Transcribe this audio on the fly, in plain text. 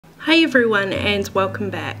Hi everyone and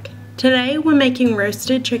welcome back. Today we're making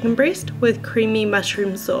roasted chicken breast with creamy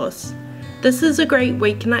mushroom sauce. This is a great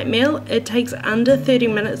weeknight meal. It takes under 30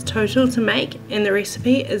 minutes total to make and the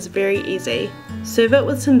recipe is very easy. Serve it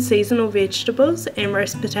with some seasonal vegetables and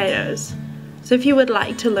roast potatoes. So if you would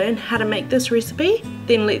like to learn how to make this recipe,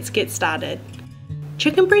 then let's get started.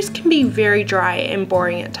 Chicken breast can be very dry and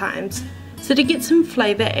boring at times. So to get some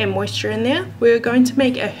flavour and moisture in there, we're going to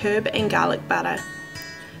make a herb and garlic butter.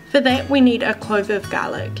 For that we need a clove of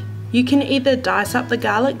garlic. You can either dice up the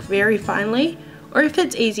garlic very finely, or if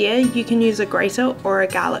it's easier you can use a grater or a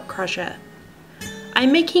garlic crusher.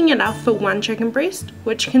 I'm making enough for one chicken breast,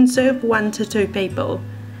 which can serve 1 to 2 people,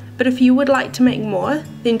 but if you would like to make more,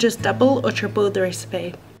 then just double or triple the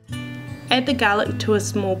recipe. Add the garlic to a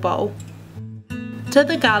small bowl. To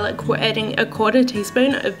the garlic we're adding a 1/4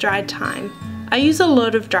 teaspoon of dried thyme. I use a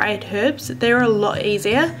lot of dried herbs, they're a lot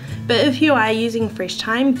easier, but if you are using fresh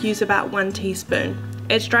thyme, use about 1 teaspoon,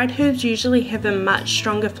 as dried herbs usually have a much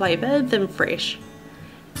stronger flavour than fresh.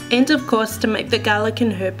 And of course, to make the garlic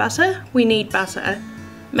and herb butter, we need butter.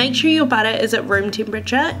 Make sure your butter is at room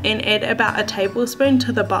temperature and add about a tablespoon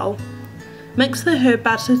to the bowl. Mix the herb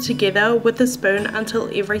butter together with a spoon until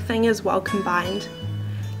everything is well combined.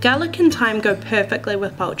 Garlic and thyme go perfectly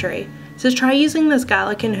with poultry, so try using this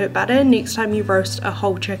garlic and herb butter next time you roast a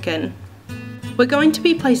whole chicken. We're going to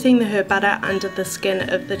be placing the herb butter under the skin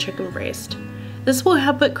of the chicken breast. This will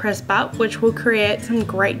help it crisp up, which will create some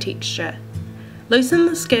great texture. Loosen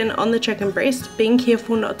the skin on the chicken breast, being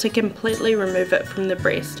careful not to completely remove it from the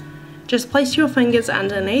breast. Just place your fingers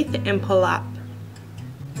underneath and pull up.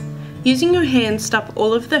 Using your hand, stuff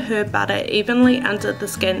all of the herb butter evenly under the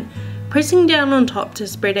skin, pressing down on top to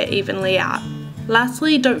spread it evenly out.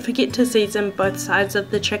 Lastly, don't forget to season both sides of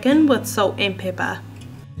the chicken with salt and pepper.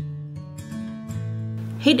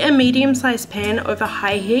 Heat a medium-sized pan over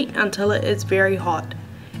high heat until it is very hot.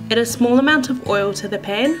 Add a small amount of oil to the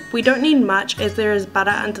pan. We don't need much as there is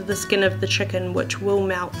butter under the skin of the chicken which will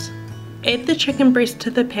melt. Add the chicken breast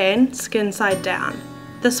to the pan, skin side down.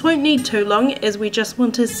 This won't need too long as we just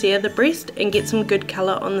want to sear the breast and get some good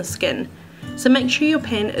colour on the skin. So make sure your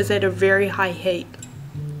pan is at a very high heat.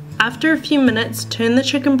 After a few minutes, turn the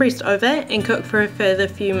chicken breast over and cook for a further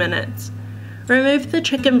few minutes. Remove the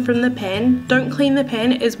chicken from the pan. Don't clean the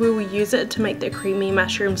pan as we will use it to make the creamy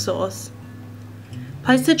mushroom sauce.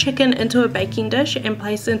 Place the chicken into a baking dish and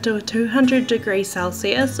place into a 200 degrees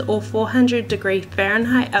Celsius or 400 degree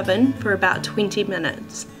Fahrenheit oven for about 20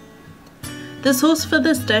 minutes. The sauce for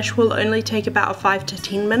this dish will only take about 5 to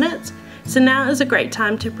 10 minutes, so now is a great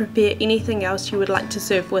time to prepare anything else you would like to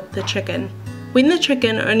serve with the chicken. When the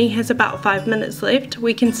chicken only has about 5 minutes left,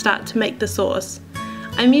 we can start to make the sauce.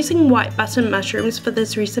 I'm using white butter mushrooms for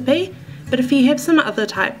this recipe, but if you have some other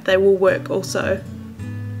type, they will work also.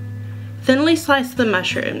 Thinly slice the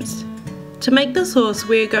mushrooms. To make the sauce,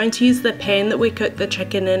 we are going to use the pan that we cooked the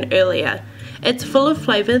chicken in earlier. It's full of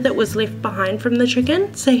flavour that was left behind from the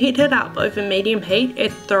chicken, so heat it up over medium heat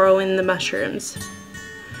and throw in the mushrooms.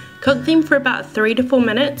 Cook them for about 3 to 4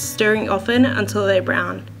 minutes, stirring often until they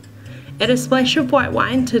brown. Add a splash of white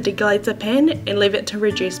wine to deglaze the pan and leave it to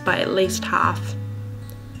reduce by at least half.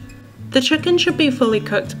 The chicken should be fully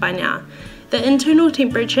cooked by now. The internal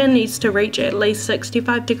temperature needs to reach at least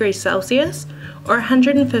 65 degrees Celsius or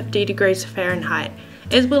 150 degrees Fahrenheit.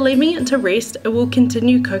 As we're leaving it to rest, it will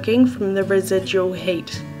continue cooking from the residual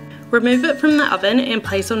heat. Remove it from the oven and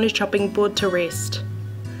place on a chopping board to rest.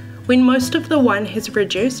 When most of the wine has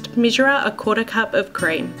reduced, measure out a 1/4 cup of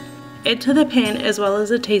cream. Add to the pan as well as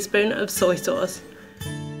a teaspoon of soy sauce.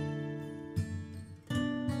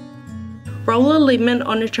 Roll a lemon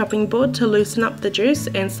on a chopping board to loosen up the juice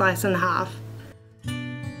and slice in half.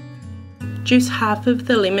 Juice half of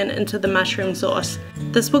the lemon into the mushroom sauce.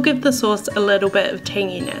 This will give the sauce a little bit of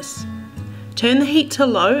tanginess. Turn the heat to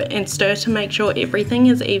low and stir to make sure everything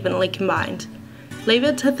is evenly combined. Leave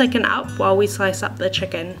it to thicken up while we slice up the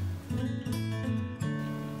chicken.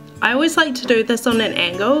 I always like to do this on an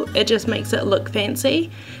angle, it just makes it look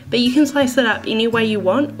fancy, but you can slice it up any way you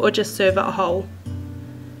want or just serve it whole.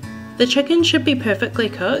 The chicken should be perfectly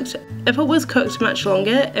cooked. If it was cooked much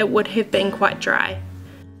longer, it would have been quite dry.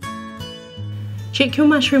 Check your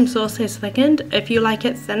mushroom sauce has thickened. If you like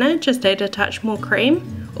it thinner, just add a touch more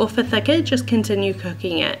cream, or for thicker, just continue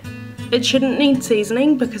cooking it. It shouldn't need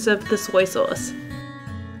seasoning because of the soy sauce.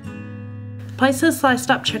 Place the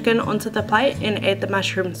sliced up chicken onto the plate and add the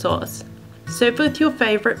mushroom sauce. Serve with your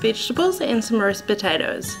favourite vegetables and some roast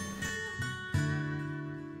potatoes.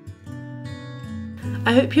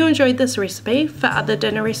 I hope you enjoyed this recipe. For other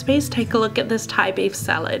dinner recipes, take a look at this Thai beef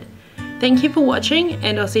salad. Thank you for watching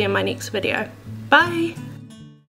and I'll see you in my next video. Bye!